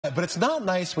But it's not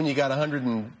nice when you got 100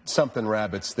 and something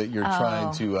rabbits that you're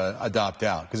trying to adopt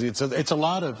out, because it's a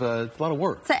lot of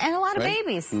work. And a lot of right?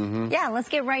 babies. Yeah, let's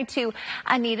get right to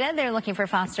Anita. They're looking for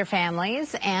foster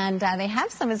families, and they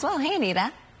have some as well. Hey,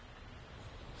 Anita.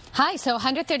 Hi, so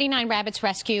 139 rabbits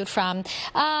rescued from,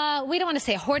 we don't want to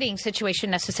say a hoarding situation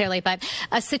necessarily, but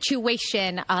a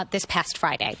situation this past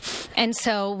Friday. And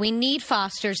so we need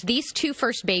fosters. These two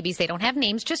first babies, they don't have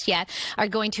names just yet, are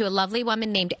going to a lovely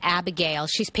woman named Abigail.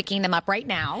 She's picking them up right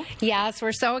now. Yes,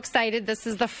 we're so excited. This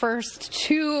is the first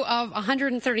two of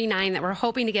 139 that we're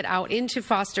hoping to get out into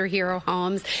foster hero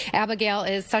homes. Abigail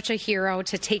is such a hero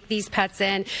to take these pets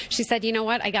in. She said, you know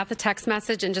what, I got the text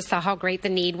message and just saw how great the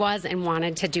need was and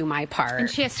wanted to do my part. And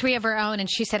she has 3 of her own, and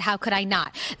she said, how could I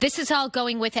not? This is all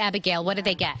going with Abigail. What do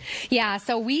they get? Yeah,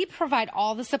 so we provide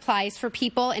all the supplies for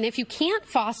people, and if you can't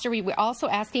foster, we're also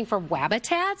asking for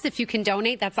Wabbitats. If you can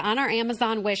donate, that's on our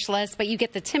Amazon wish list, but you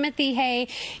get the Timothy hay,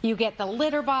 you get the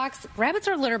litter box. Rabbits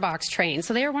are litter box trained,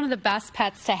 so they are one of the best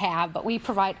pets to have, but we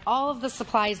provide all of the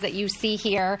supplies that you see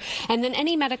here, and then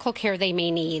any medical care they may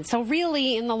need. So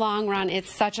really, in the long run,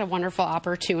 it's such a wonderful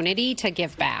opportunity to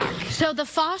give back. So the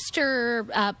foster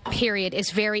period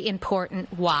is very important.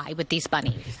 Why with these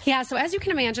bunnies? Yeah, so as you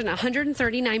can imagine,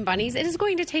 139 bunnies, it is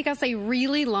going to take us a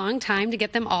really long time to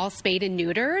get them all spayed and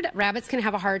neutered. Rabbits can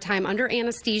have a hard time under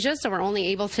anesthesia, so we're only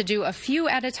able to do a few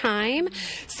at a time.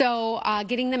 So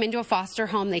getting them into a foster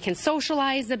home, they can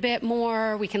socialize a bit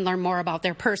more, we can learn more about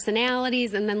their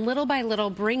personalities, and then little by little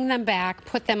bring them back,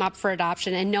 put them up for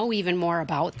adoption, and know even more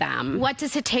about them. What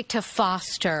does it take to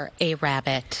foster a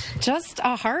rabbit? Just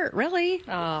a heart, really.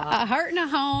 A heart and a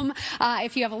home.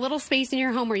 If you have a little space in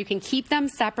your home where you can keep them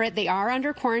separate, they are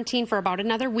under quarantine for about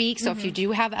another week, so if you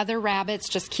do have other rabbits,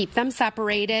 just keep them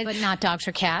separated. But not dogs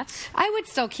or cats? I would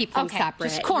still keep them separate.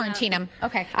 Just quarantine them.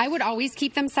 Okay. I would always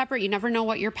keep them separate. You never know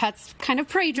what your pet's kind of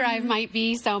prey drive might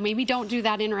be, so maybe don't do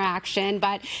that interaction.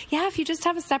 But yeah, if you just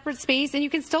have a separate space and you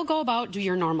can still go about, do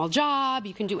your normal job,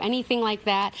 you can do anything like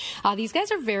that. These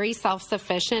guys are very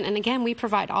self-sufficient, and again, we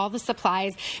provide all the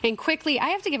supplies. And quickly, I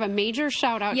have to give a major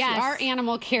shout out to our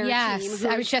animal care team. Yes,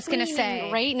 I was just going to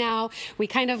say. Right now, we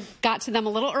kind of got to them a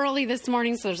little early this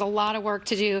morning, so there's a lot of work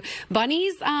to do.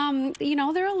 Bunnies, you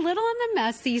know, they're a little on the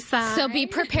messy side. So be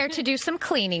prepared to do some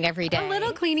cleaning every day. A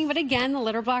little cleaning, but again, the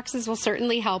litter boxes will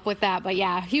certainly help with that. But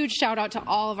yeah, huge shout out to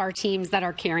all of our teams that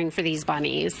are caring for these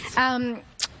bunnies.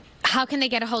 How can they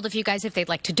get a hold of you guys if they'd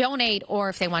like to donate or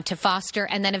if they want to foster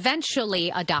and then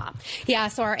eventually adopt? Yeah,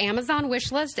 so our Amazon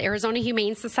wish list, Arizona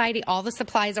Humane Society, all the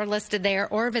supplies are listed there,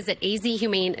 or visit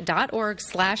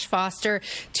azhumane.org/foster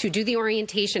to do the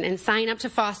orientation and sign up to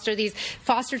foster. These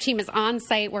foster team is on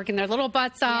site working their little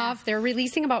butts off. They're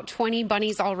releasing about 20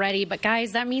 bunnies already, but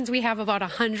guys, that means we have about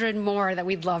 100 more that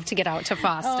we'd love to get out to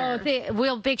foster.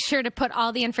 We'll make sure to put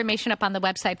all the information up on the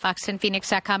website,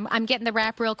 foxtonphoenix.com. I'm getting the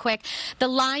wrap real quick. The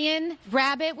lion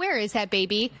rabbit, where is that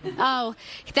baby? Oh,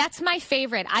 that's my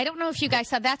favorite. I don't know if you guys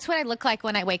saw. That's what I look like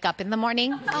when I wake up in the morning.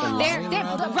 They're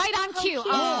right on cue.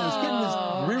 Oh, it's getting this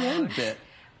rear end bit.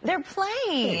 They're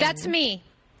playing. That's me.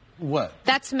 What?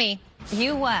 That's me.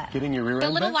 You what? Getting your rear end The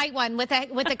little bit? white one with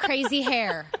the crazy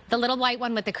hair. The little white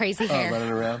one with the crazy hair. Oh,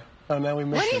 running around. Oh, now we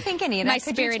missed What do you think, Anita? My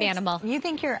spirit animal. You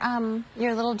think your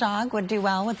little dog would do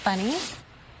well with bunnies?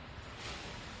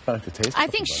 I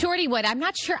think Shorty would. I'm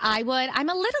not sure I would. I'm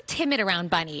a little timid around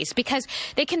bunnies because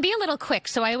they can be a little quick.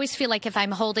 So I always feel like if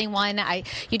I'm holding one,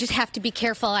 you just have to be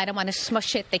careful. I don't want to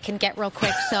smush it. They can get real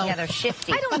quick. So yeah, they're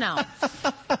shifty. I don't know. I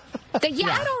don't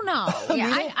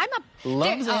I'm a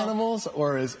loves animals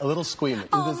or is a little squeamish.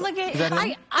 Oh, look at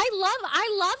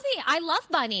I love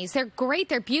bunnies. They're great.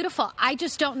 They're beautiful. I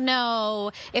just don't know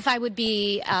if I would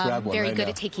be very good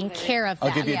at taking care of them.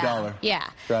 I'll give you $1. Yeah.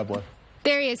 Grab one.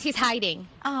 There he is. He's hiding.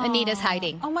 Anita's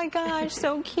hiding. Oh my gosh,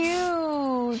 so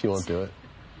cute. She won't do it.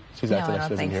 She's acting like she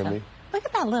doesn't hear me. Look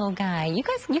at that little guy. You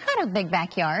guys, you got a big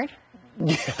backyard.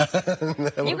 Yeah.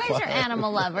 You guys are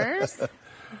animal lovers.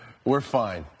 We're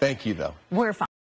fine. Thank you, though. We're fine.